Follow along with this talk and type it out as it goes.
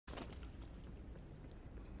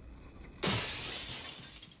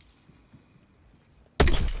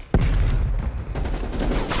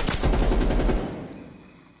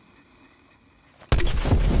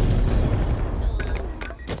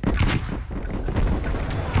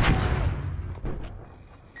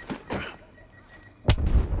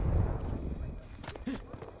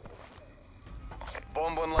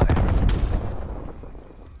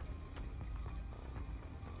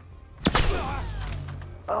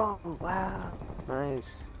Oh, wow. Nice.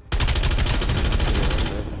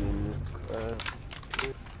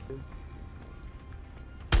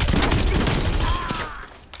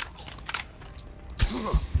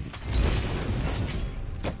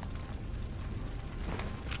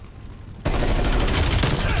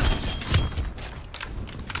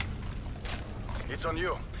 It's on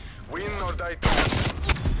you. Win or die.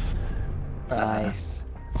 Nice.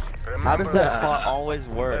 Remember How does that spot always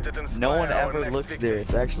work? Let it inspire No one our ever next looks victory. there.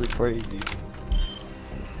 It's actually crazy.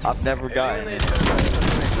 I've never gotten Eliminate it.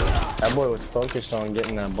 the That boy was focused on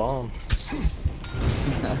getting that bomb.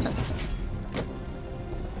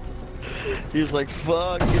 He was like,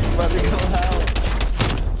 fuck, it's about to go out.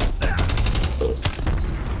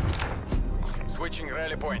 Switching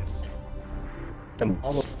rally points. And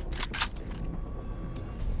all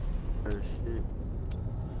Oh, shit.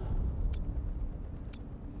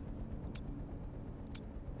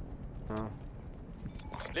 Oh.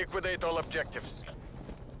 Liquidate all objectives.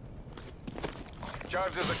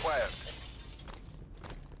 Charges acquired.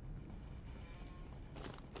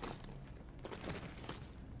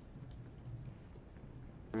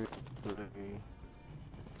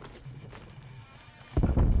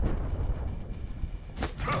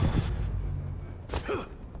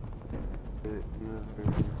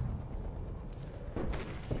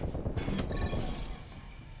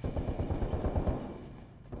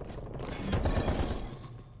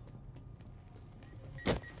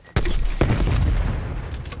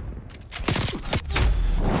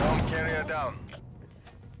 Don't carry her down.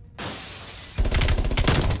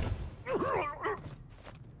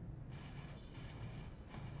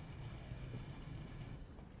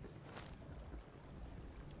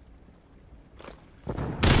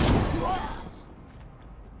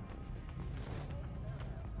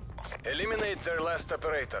 Eliminate their last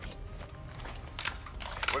operator.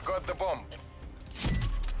 We got the bomb.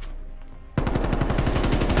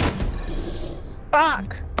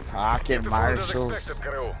 Fuck! Fucking Performed as marshals. expected,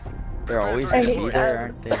 crew. They're always Prepare gonna to be deploy. there,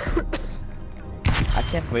 aren't they? I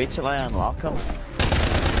can't wait till I unlock them.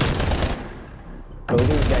 oh, look at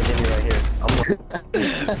this guy getting me right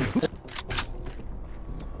here.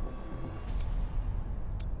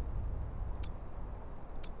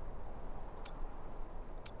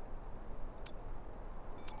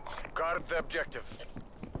 Guard the objective.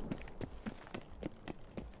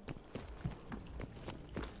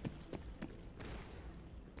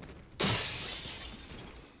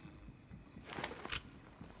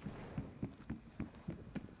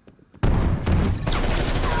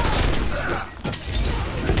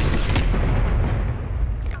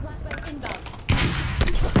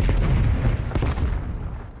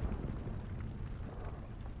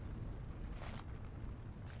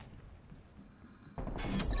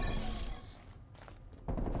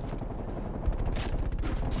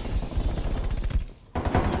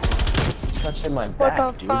 Touching my What back,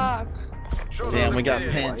 the dude. fuck? Show Damn, those we got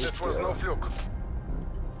Imperials pinned. This was no fluke.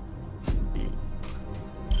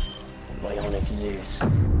 Bionic Zeus.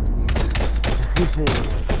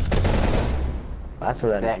 That's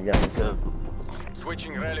what that name got me.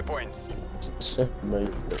 Switching rally points.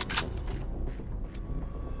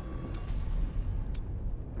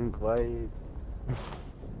 Quiet.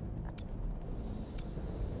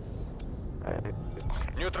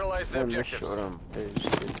 Neutralize the objectives.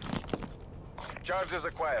 Objectives. Charges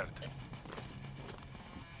acquired.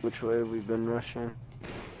 Which way have we been rushing?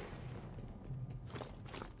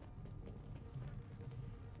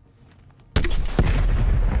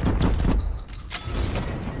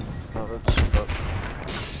 Oh, that's up.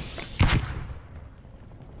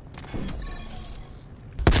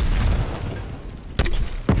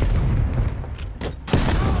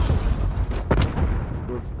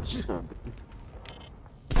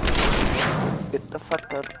 Get the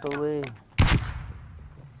fuck out of the way.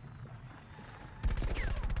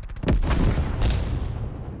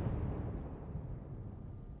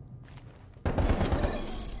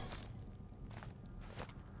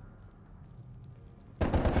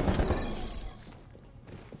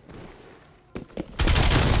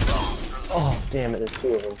 Oh, damn it, there's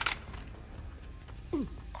two of them.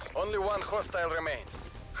 Only one hostile remains.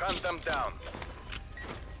 Hunt them down.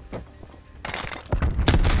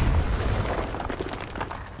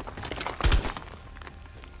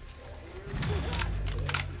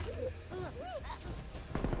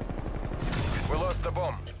 We lost the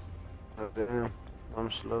bomb. Oh, damn.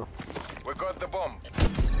 I'm slow. We got the bomb.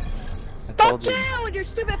 I Fuck told you. you and your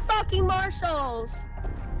stupid fucking marshals!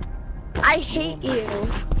 I hate you.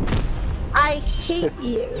 I hate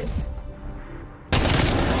you.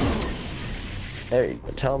 There you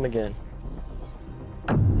go. Tell him again.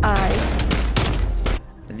 I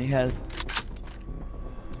And has.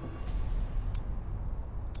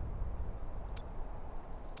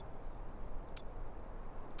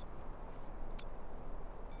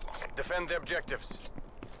 Defend the objectives.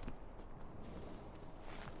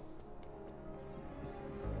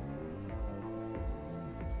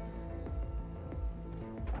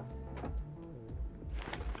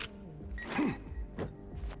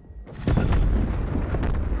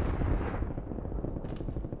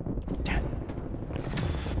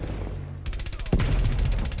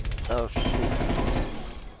 Oh shit.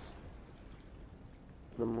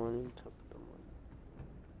 The morning took the morning.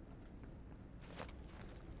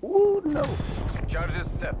 Ooh, no! Charges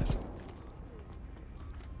set.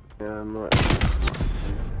 Yeah, I'm right.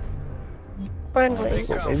 Finally. Take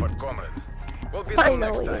comfort, comrade. We'll beat them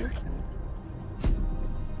next Finally. time.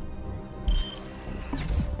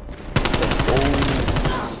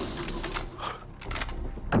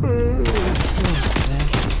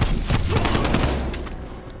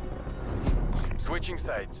 Switching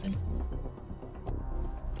sides.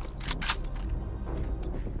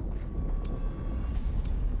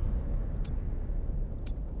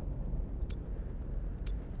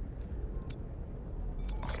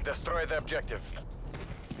 Destroy the objective.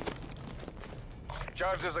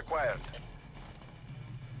 Charges acquired.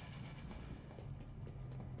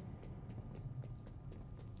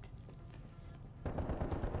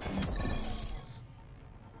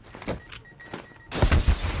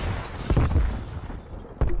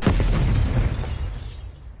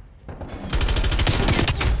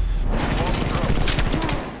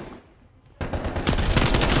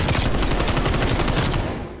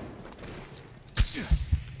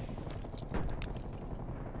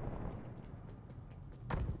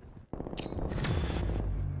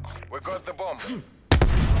 We got the bomb.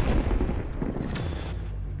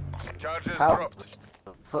 Charges Ow. dropped.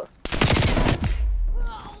 Fuck.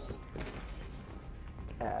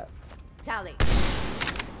 Cat. Tally.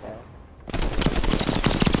 Cat.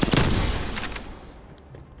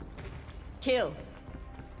 Kill.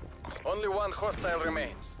 Only one hostile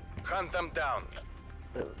remains. Hunt them down.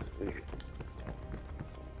 That was weird.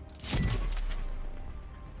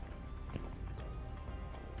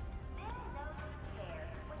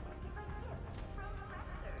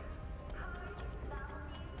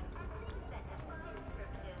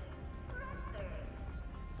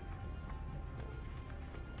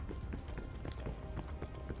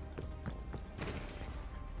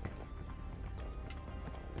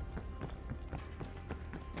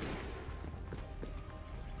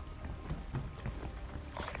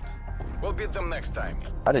 We'll beat them next time.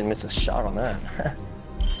 I didn't miss a shot on that.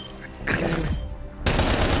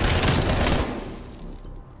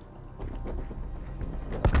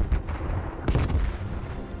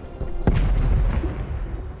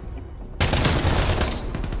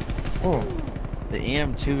 Oh, The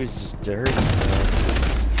EM2 is just dirty, bro.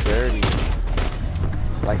 It's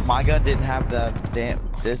dirty. Like my gun didn't have the damn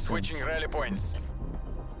distance. Switching rally points.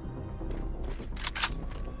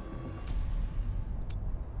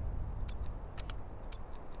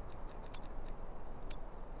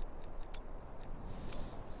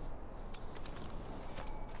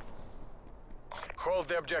 Hold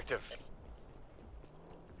the objective.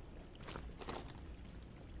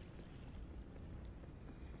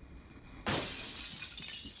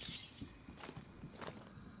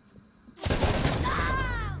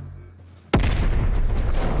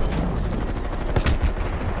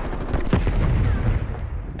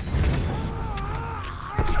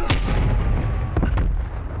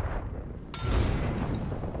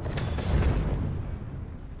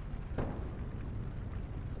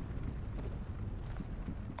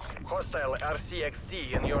 Hostile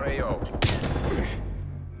RCXD in your AO.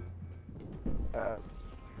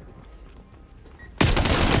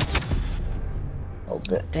 oh,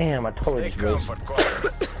 damn! I totally Take just missed. comfort,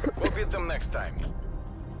 comrade. We'll beat them next time.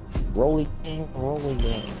 Rolling game, rolling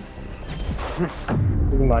game. Look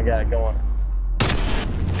at my guy going.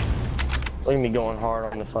 Look at me going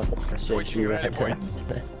hard on the fucking Switching rally points.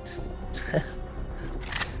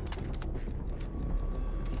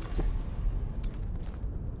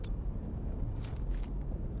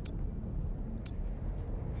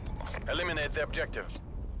 Eliminate the objective.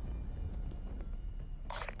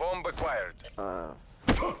 Bomb acquired.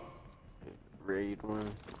 Raid one.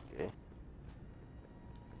 Okay.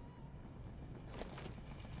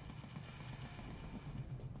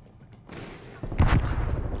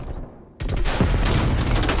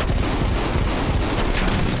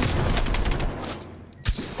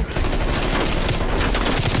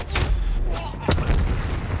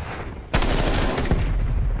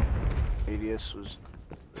 ADS was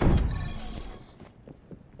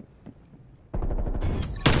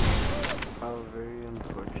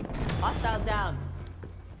Hostile down.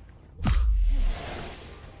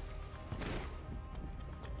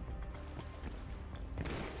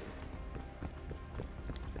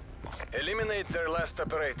 Eliminate their last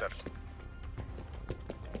operator.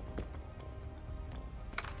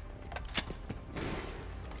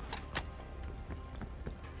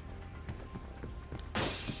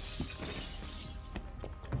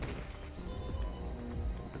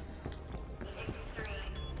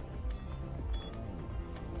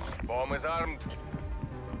 Bomb is armed.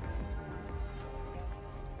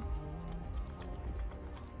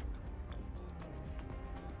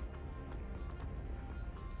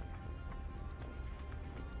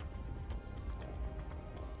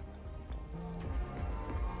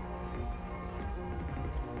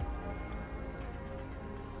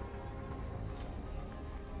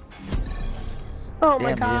 Oh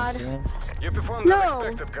my Damn, you god. didn't see him? You performed No. as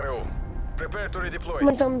expected, crew. Prepare to redeploy. I'm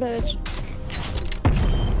a dumb bitch.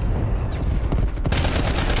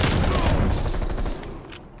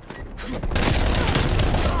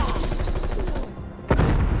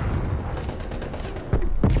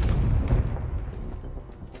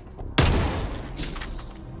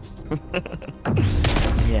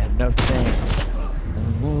 Yeah, no thanks.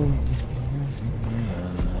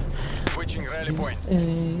 Switching rally points.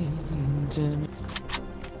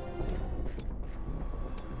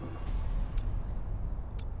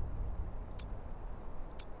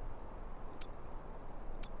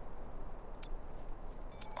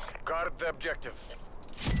 Guard the objective.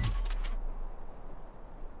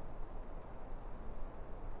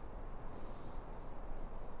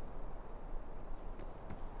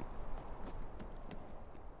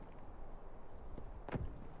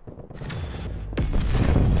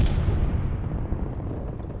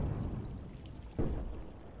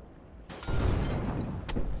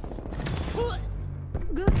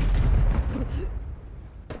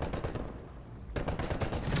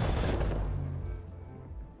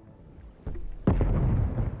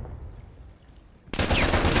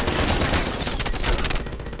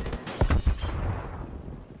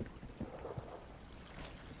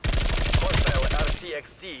 Hostile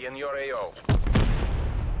RCXD in your AO.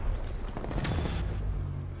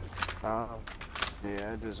 Oh.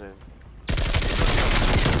 Yeah, I deserve.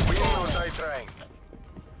 We know die trying.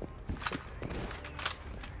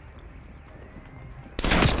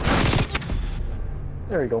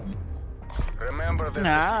 There you go. Remember this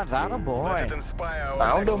Nah, defeat. that a Let boy. it inspire our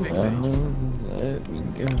Found next him. victory. Let me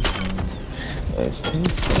go. If you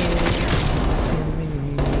say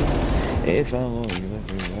if I want you,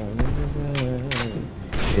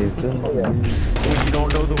 if When you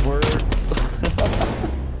don't know the words.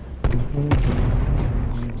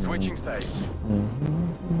 Switching sides.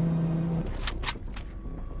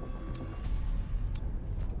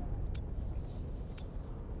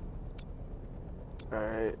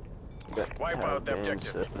 Alright. Wipe out the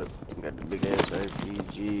objective. Got the big ass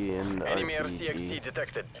RPG and the Enemy RPG. RCXD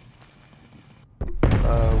detected.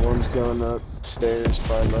 One's going upstairs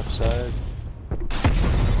by left side.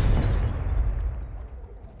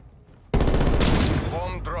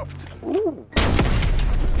 Bomb dropped. Ooh!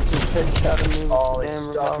 Just headshot him with Oh, the he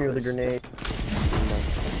damn stopped me with a revolvers. grenade.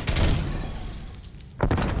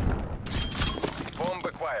 Bomb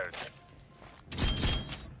acquired.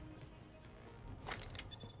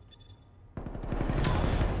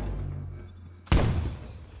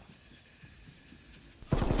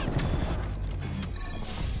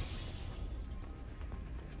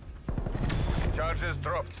 Charges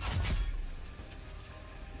dropped.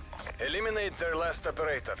 Eliminate their last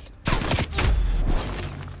operator.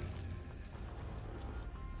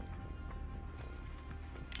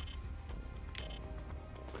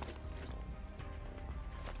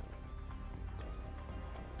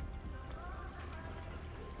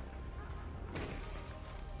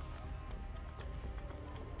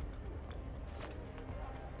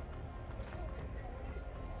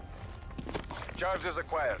 Charges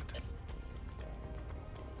acquired.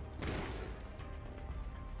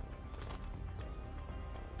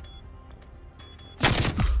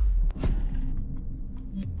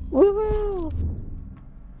 Woohoo!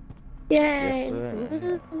 Yay! Yes,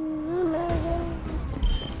 sir.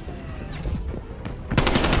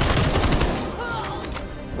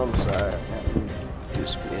 I'm sorry.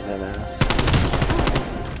 Just being an ass.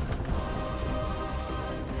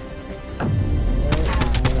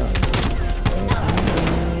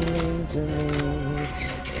 to me.